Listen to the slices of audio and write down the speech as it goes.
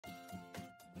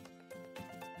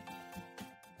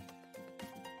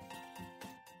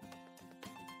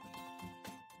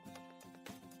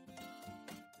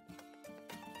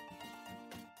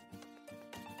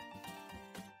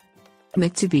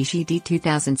Mitsubishi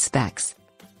D2000 Specs.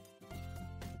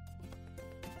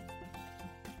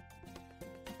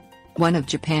 One of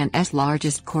Japan's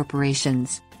largest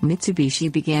corporations, Mitsubishi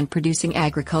began producing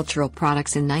agricultural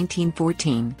products in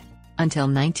 1914. Until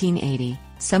 1980,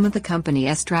 some of the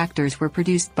company's tractors were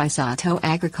produced by Satoh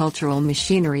Agricultural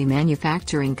Machinery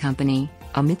Manufacturing Company,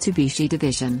 a Mitsubishi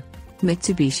division.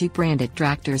 Mitsubishi-branded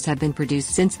tractors have been produced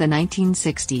since the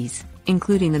 1960s,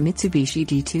 including the Mitsubishi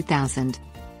D2000.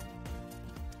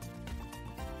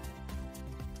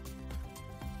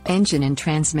 Engine and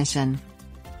transmission.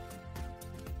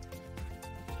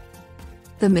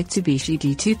 The Mitsubishi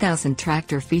D2000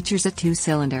 tractor features a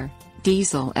two-cylinder,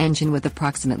 diesel engine with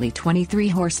approximately 23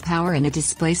 horsepower and a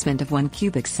displacement of 1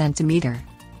 cubic centimeter.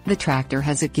 The tractor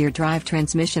has a gear drive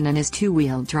transmission and is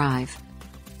two-wheel drive.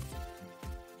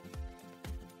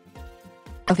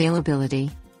 Availability.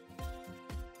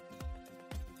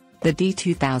 The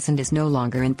D2000 is no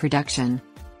longer in production.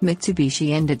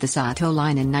 Mitsubishi ended the Satoh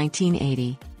line in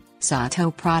 1980.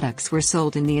 Satoh products were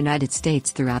sold in the United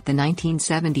States throughout the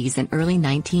 1970s and early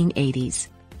 1980s.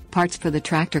 Parts for the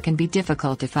tractor can be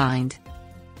difficult to find.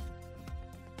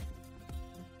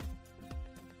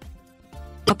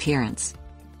 Appearance.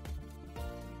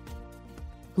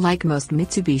 Like most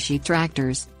Mitsubishi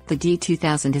tractors, the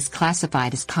D2000 is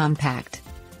classified as compact.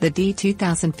 The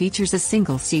D2000 features a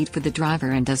single seat for the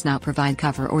driver and does not provide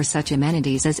cover or such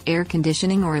amenities as air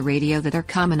conditioning or a radio that are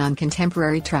common on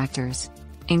contemporary tractors.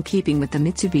 In keeping with the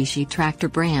Mitsubishi tractor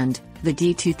brand, the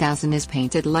D2000 is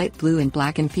painted light blue and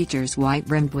black and features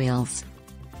white-rimmed wheels.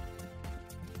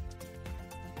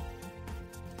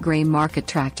 Gray market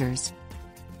tractors.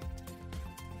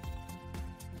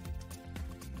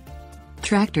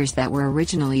 Tractors that were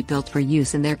originally built for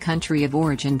use in their country of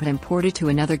origin but imported to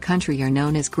another country are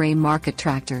known as gray market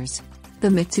tractors. The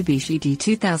Mitsubishi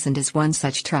D2000 is one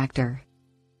such tractor.